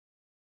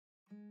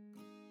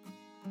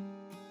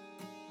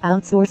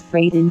Outsource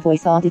freight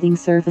invoice auditing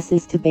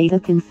services to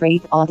Betachon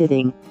Freight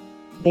Auditing.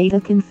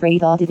 Betachon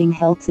Freight Auditing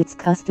helps its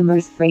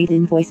customers' freight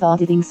invoice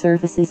auditing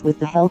services with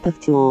the help of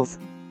tools.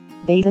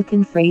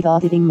 Betachon Freight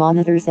Auditing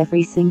monitors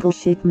every single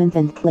shipment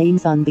and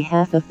claims on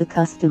behalf of the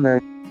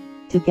customer.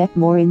 To get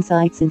more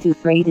insights into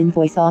freight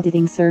invoice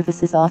auditing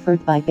services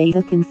offered by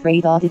Betachon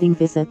Freight Auditing,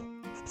 visit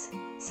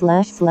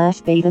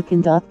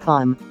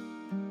betachon.com.